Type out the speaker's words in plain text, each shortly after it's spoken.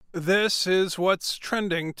This is what's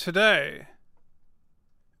trending today.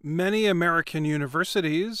 Many American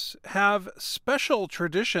universities have special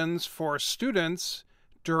traditions for students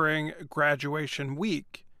during graduation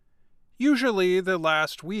week, usually the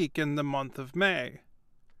last week in the month of May.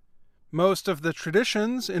 Most of the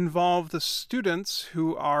traditions involve the students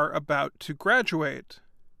who are about to graduate.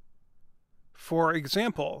 For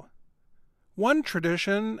example, one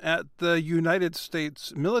tradition at the United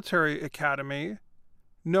States Military Academy,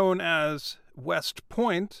 known as West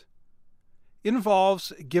Point,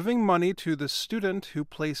 involves giving money to the student who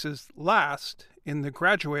places last in the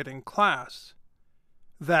graduating class.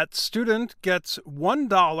 That student gets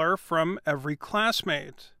 $1 from every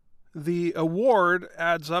classmate. The award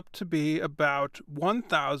adds up to be about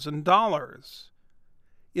 $1,000.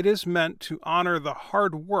 It is meant to honor the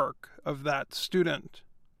hard work of that student.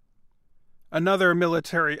 Another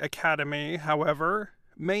military academy, however,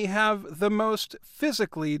 may have the most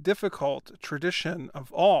physically difficult tradition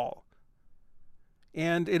of all.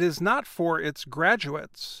 And it is not for its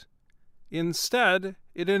graduates. Instead,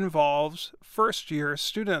 it involves first-year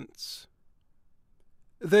students.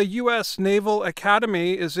 The U.S. Naval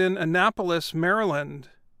Academy is in Annapolis, Maryland.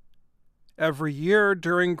 Every year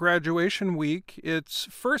during graduation week, its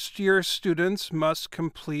first-year students must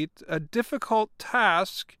complete a difficult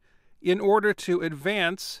task in order to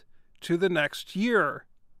advance to the next year.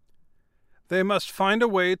 They must find a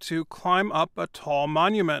way to climb up a tall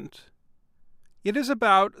monument. It is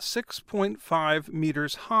about 6.5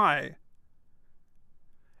 meters high.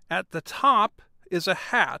 At the top is a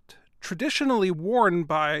hat traditionally worn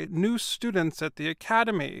by new students at the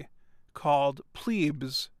academy, called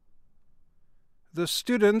plebes. The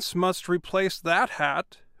students must replace that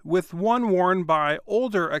hat with one worn by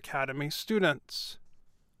older academy students.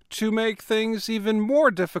 To make things even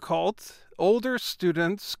more difficult, older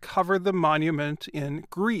students cover the monument in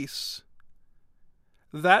grease.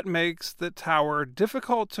 That makes the tower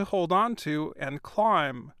difficult to hold on to and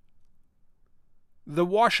climb. The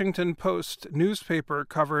Washington Post newspaper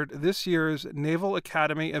covered this year's Naval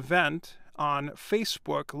Academy event on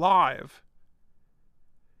Facebook Live.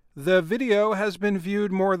 The video has been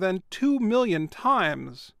viewed more than 2 million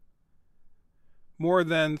times. More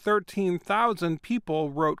than 13,000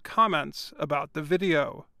 people wrote comments about the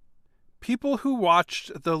video. People who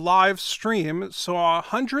watched the live stream saw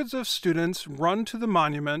hundreds of students run to the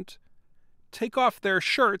monument, take off their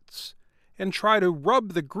shirts, and try to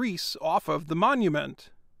rub the grease off of the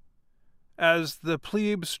monument. As the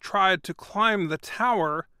plebes tried to climb the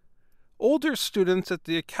tower, older students at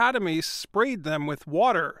the academy sprayed them with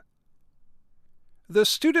water. The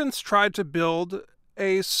students tried to build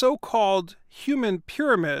a so-called human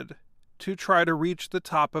pyramid to try to reach the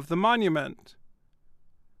top of the monument.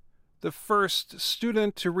 The first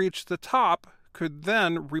student to reach the top could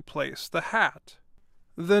then replace the hat.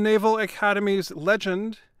 The Naval Academy's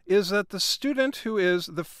legend is that the student who is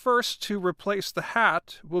the first to replace the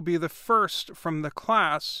hat will be the first from the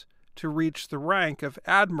class to reach the rank of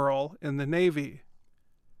admiral in the Navy.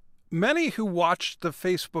 Many who watched the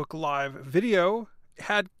Facebook Live video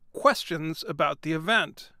had questions about the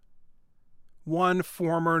event. One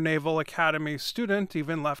former Naval Academy student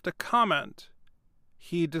even left a comment.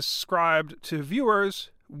 He described to viewers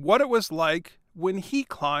what it was like when he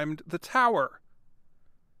climbed the tower.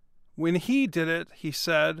 When he did it, he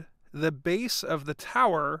said, the base of the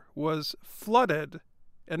tower was flooded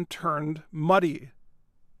and turned muddy.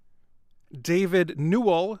 David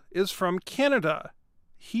Newell is from Canada.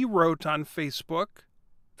 He wrote on Facebook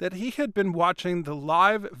that he had been watching the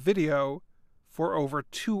live video for over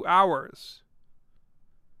 2 hours.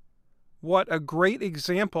 What a great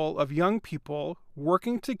example of young people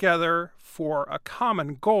working together for a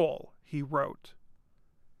common goal, he wrote.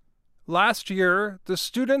 Last year, the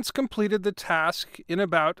students completed the task in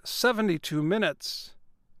about 72 minutes.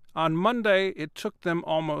 On Monday, it took them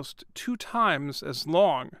almost 2 times as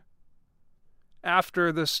long.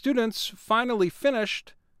 After the students finally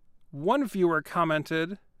finished, one viewer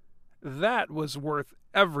commented, "That was worth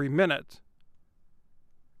every minute."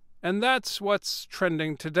 And that's what's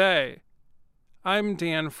trending today. I'm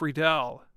Dan Friedel.